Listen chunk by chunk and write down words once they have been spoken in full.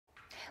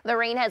The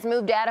rain has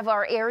moved out of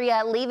our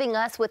area, leaving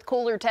us with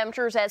cooler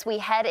temperatures as we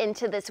head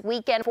into this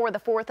weekend for the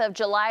 4th of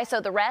July. So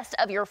the rest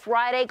of your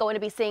Friday going to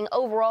be seeing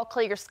overall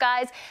clear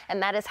skies,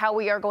 and that is how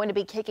we are going to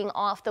be kicking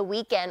off the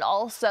weekend.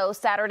 Also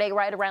Saturday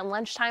right around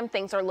lunchtime,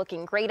 things are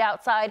looking great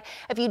outside.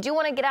 If you do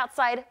want to get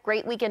outside,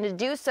 great weekend to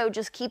do so.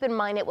 Just keep in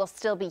mind it will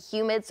still be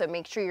humid, so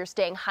make sure you're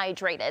staying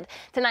hydrated.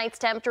 Tonight's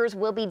temperatures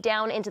will be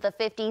down into the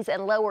 50s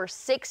and lower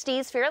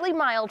 60s, fairly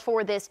mild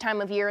for this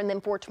time of year. And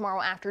then for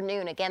tomorrow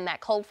afternoon, again,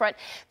 that cold front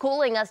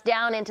cooling us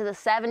down into the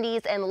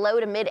 70s and low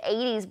to mid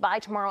 80s by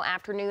tomorrow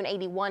afternoon.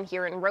 81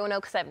 here in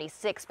Roanoke,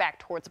 76 back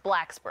towards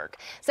Blacksburg.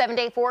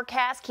 7-day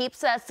forecast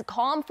keeps us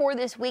calm for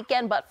this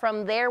weekend, but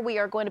from there we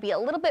are going to be a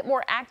little bit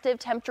more active.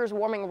 Temperatures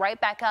warming right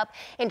back up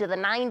into the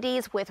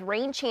 90s with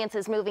rain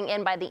chances moving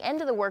in by the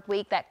end of the work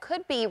week. That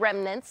could be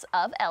remnants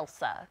of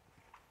Elsa.